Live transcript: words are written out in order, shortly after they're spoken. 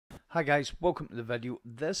Hi guys, welcome to the video.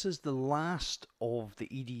 This is the last of the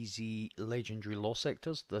EDZ Legendary Lost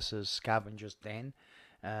Sectors. This is Scavengers Den.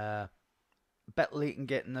 A bit late in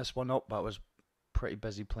getting this one up, but I was pretty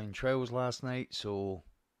busy playing Trails last night, so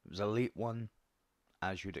it was a late one,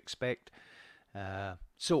 as you'd expect.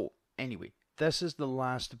 So, anyway, this is the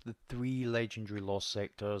last of the 3 Legendary Lost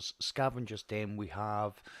Sectors. Scavengers Den, we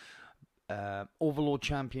have Overlord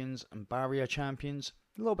Champions and Barrier Champions.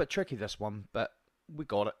 A little bit tricky this one, but we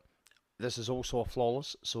got it. This is also a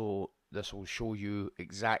flawless, so this will show you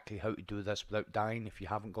exactly how to do this without dying if you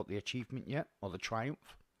haven't got the achievement yet, or the triumph.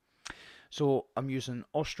 So I'm using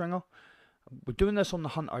Ostringer. We're doing this on the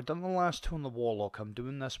Hunter. I've done the last 2 on the Warlock. I'm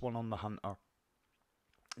doing this one on the Hunter.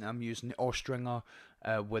 I'm using the Ostringer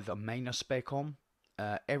with a minor spec on,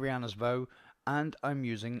 Ariana's Vow, and I'm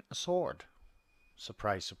using a sword.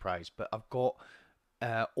 Surprise, surprise. But I've got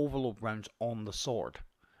Overload rounds on the sword.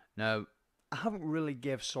 Now, I haven't really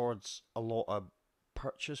give swords a lot of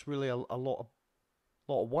purchase, really a lot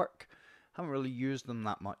of work. Haven't really used them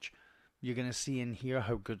that much. You're gonna see in here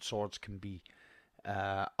how good swords can be.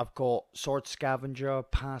 I've got Sword Scavenger,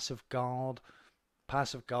 Passive Guard.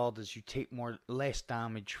 Passive Guard is you take less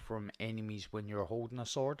damage from enemies when you're holding a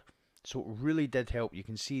sword. So it really did help. You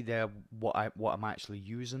can see there what I'm actually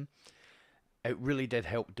using. It really did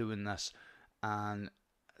help doing this, and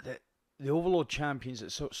the Overlord Champions,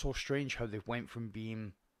 it's so strange how they went from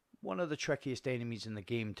being one of the trickiest enemies in the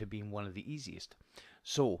game to being one of the easiest.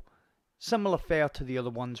 So, similar fare to the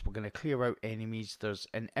other ones, we're going to clear out enemies. There's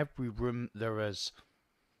in every room there is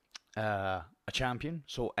a champion.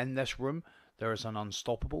 So in this room there is an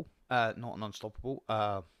unstoppable,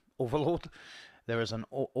 Overlord. There is an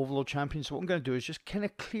Overlord champion. So what I'm going to do is just kind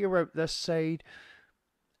of clear out this side,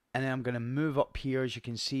 and then I'm going to move up here. As you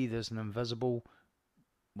can see, there's an invisible.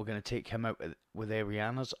 We're going to take him out with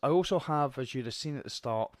Ariana's. I also have, as you'd have seen at the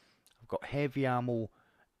start, I've got heavy ammo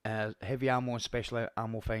and special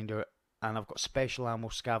ammo finder, and I've got special ammo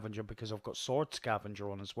scavenger because I've got sword scavenger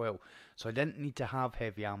on as well. So I didn't need to have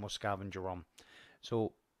heavy ammo scavenger on.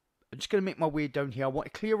 So I'm just going to make my way down here. I want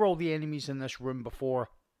to clear all the enemies in this room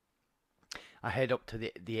before I head up to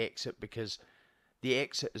the exit, because the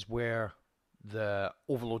exit is where the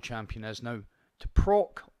Overlord champion is. Now, to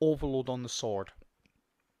proc Overload on the sword,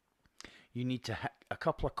 you need to hit a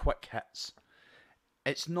couple of quick hits.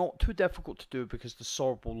 It's not too difficult to do because the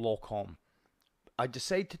sword will lock on. I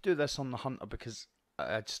decided to do this on the Hunter because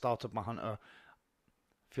I'd started my Hunter.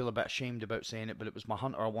 Feel a bit ashamed about saying it, but it was my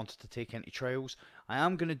Hunter I wanted to take into Trials. I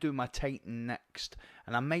am going to do my Titan next,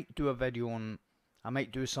 and I might do a video on, I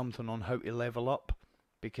might do something on how to level up,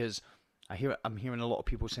 because I'm hearing a lot of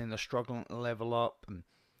people saying they're struggling to level up, and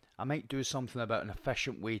I might do something about an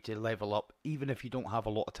efficient way to level up, even if you don't have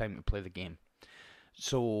a lot of time to play the game.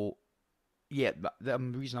 So, yeah, the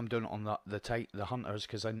reason I'm doing it on the Hunter is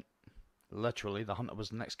because literally, the Hunter was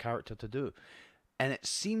the next character to do. And it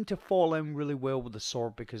seemed to fall in really well with the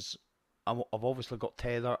sword, because I've obviously got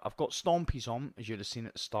Tether. I've got Stompies on, as you'd have seen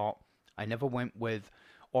at the start. I never went with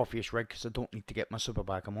Orpheus Rig because I don't need to get my super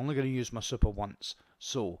back. I'm only going to use my super once.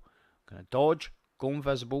 So, I'm going to dodge, go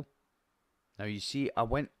invisible. Now you see, I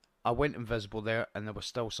went invisible there, and there were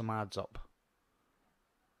still some ads up.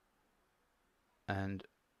 And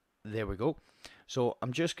there we go. So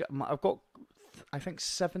I've got, I think,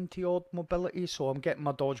 70 odd mobility, so I'm getting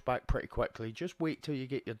my dodge back pretty quickly. Just wait till you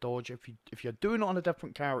get your dodge. If you're doing it on a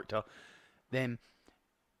different character, then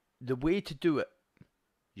the way to do it,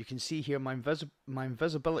 you can see here my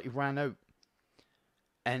invisibility ran out,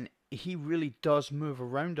 and he really does move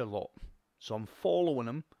around a lot. So I'm following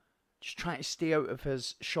him, just trying to stay out of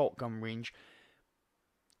his shotgun range.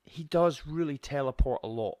 He does really teleport a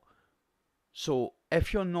lot. So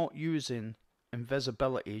if you're not using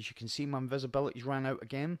invisibility, as you can see, my invisibility's ran out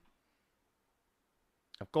again.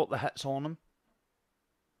 I've got the hits on him.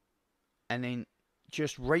 And then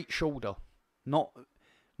just right shoulder. Not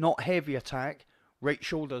heavy attack. Right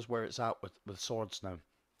shoulder is where it's at with swords now.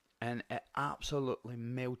 And it absolutely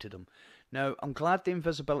melted him. Now, I'm glad the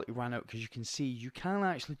invisibility ran out, because you can see you can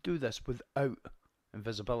actually do this without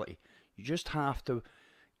invisibility. You just have to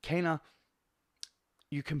kind of,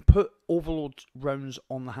 you can put Overload rounds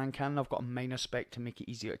on the hand cannon. I've got a minor spec to make it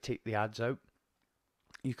easier to take the ads out.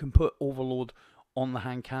 You can put Overload on the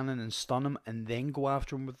hand cannon and stun him, and then go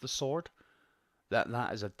after him with the sword.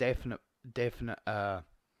 That is a definite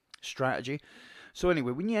strategy. So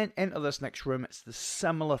anyway, when you enter this next room, it's the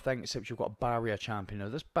similar thing, except you've got a barrier champion. Now,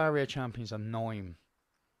 this barrier champion is annoying,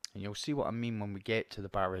 and you'll see what I mean when we get to the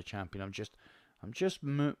barrier champion. I'm just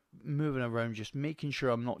moving around, just making sure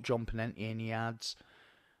I'm not jumping into any ads.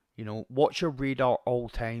 You know, watch your radar all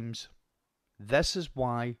times. This is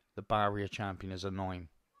why the barrier champion is annoying.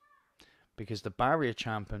 Because the barrier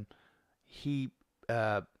champion, he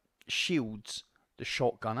shields the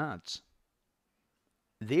shotgun ads.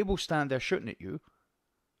 They will stand there shooting at you,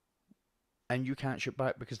 and you can't shoot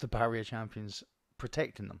back because the barrier champion's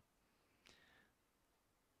protecting them.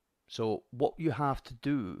 So what you have to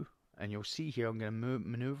do, and you'll see here, I'm going to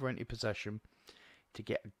maneuver into position to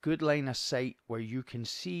get a good line of sight where you can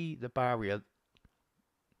see the barrier,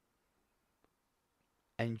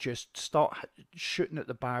 and just start shooting at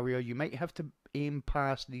the barrier. You might have to aim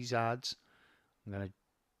past these ads. I'm going to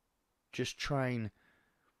just try and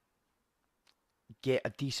get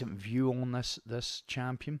a decent view on this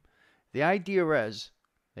champion. The idea is,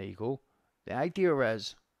 there you go, the idea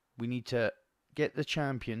is we need to get the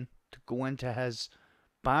champion to go into his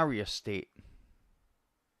barrier state.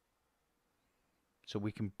 So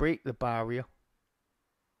we can break the barrier.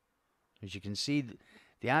 As you can see,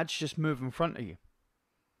 the ad's just move in front of you.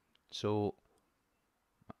 So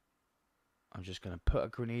I'm just going to put a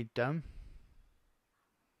grenade down.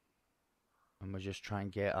 And we'll just try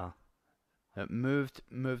and get moved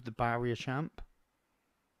the barrier champ.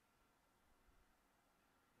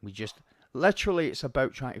 We just, literally it's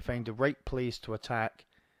about trying to find the right place to attack.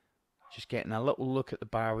 Just getting a little look at the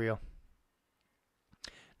barrier.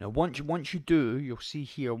 Now once you do, you'll see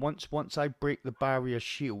here, once I break the barrier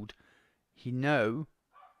shield, he now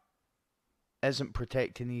isn't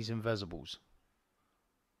protecting these invisibles.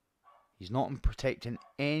 He's not protecting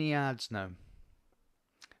any ads now.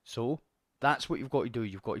 So that's what you've got to do.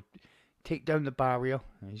 You've got to take down the barrier.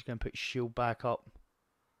 And he's going to put his shield back up.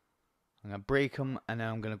 I'm going to break him, and then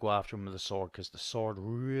I'm going to go after him with the sword, because the sword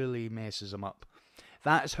really messes him up.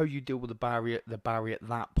 That is how you deal with the barrier at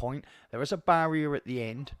that point. There is a barrier at the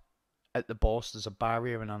end, at the boss. There's a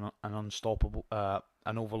barrier and an unstoppable,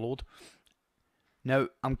 an overload. Now,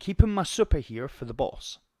 I'm keeping my super here for the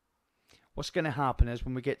boss. What's going to happen is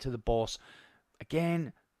when we get to the boss,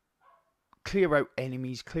 again, clear out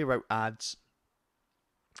enemies, clear out ads.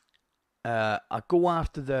 I go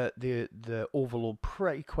after the overload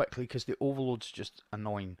pretty quickly, because the overload's just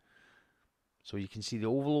annoying. So you can see the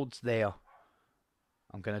overload's there.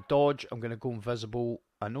 I'm going to dodge, I'm going to go invisible.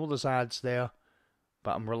 I know there's ads there,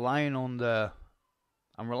 but I'm relying on the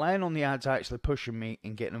ads actually pushing me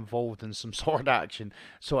and getting involved in some sword action,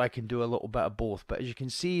 so I can do a little bit of both. But as you can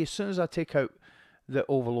see, as soon as I take out the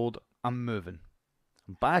overload, I'm moving.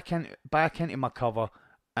 I'm back into my cover,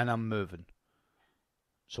 and I'm moving.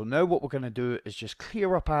 So now what we're going to do is just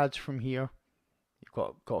clear up ads from here. You've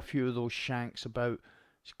got a few of those shanks about.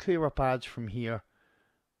 Just clear up ads from here.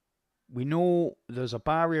 We know there's a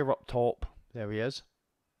barrier up top. There he is.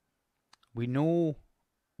 We know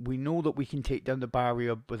that we can take down the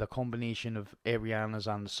barrier with a combination of Ariana's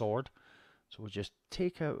and the sword. So we'll just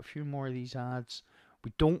take out a few more of these ads.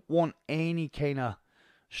 We don't want any kind of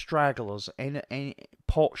stragglers, any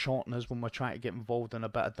pot shotness when we're trying to get involved in a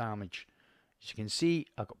bit of damage. As you can see,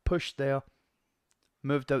 I got pushed there,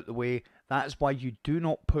 moved out the way. That is why you do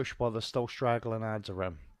not push while there's still straggling ads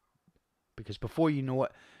around. Because before you know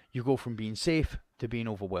it, you go from being safe to being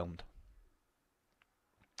overwhelmed.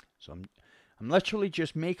 So I'm literally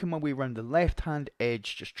just making my way around the left-hand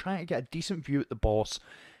edge, just trying to get a decent view at the boss.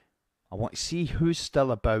 I want to see who's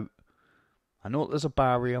still about. I know there's a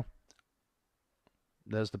barrier.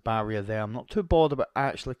 There's the barrier there. I'm not too bothered about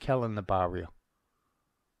actually killing the barrier.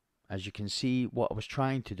 As you can see, what I was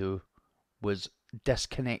trying to do was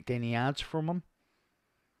disconnect any ads from him.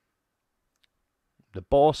 The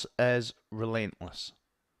boss is relentless.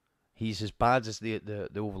 He's as bad as the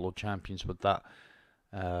Overlord champions with that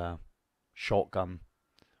shotgun,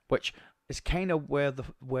 which is kind of where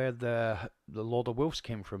the Lord of Wolves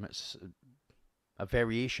came from. It's a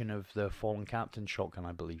variation of the Fallen Captain shotgun,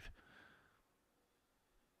 I believe.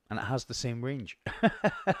 And it has the same range.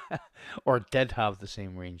 Or did have the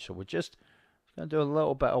same range. So we're just going to do a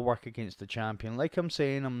little bit of work against the champion. Like I'm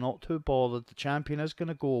saying, I'm not too bothered. The champion is going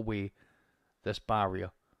to go away, this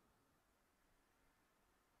barrier.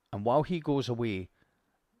 And while he goes away,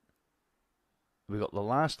 we got the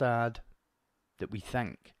last ad that we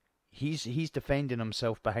think. He's defending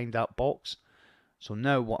himself behind that box. So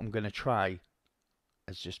now what I'm going to try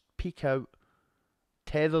is just peek out,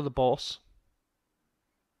 tether the boss.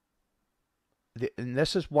 And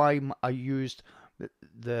this is why I used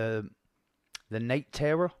the Night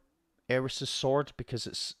Terror, Eris's sword, because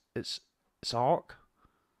it's arc.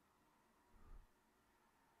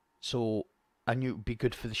 So I knew it would be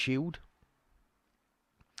good for the shield.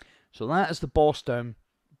 So that is the boss down.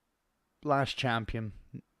 Last champion.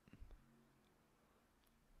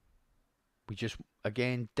 We just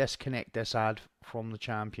again disconnect this ad from the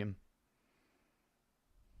champion.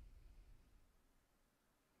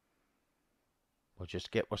 We'll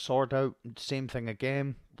just get our sword out, same thing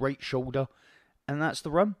again, right shoulder, and that's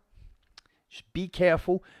the run. Just be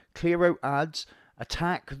careful, clear out adds,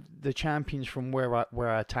 attack the champions from where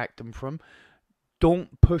I attacked them from.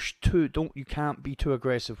 Don't push you can't be too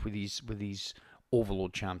aggressive with these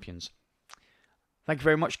overload champions. Thank you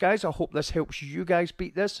very much, guys. I hope this helps you guys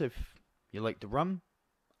beat this. If you like the run,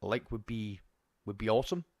 a like would be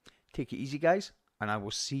awesome. Take it easy, guys, and I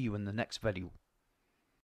will see you in the next video.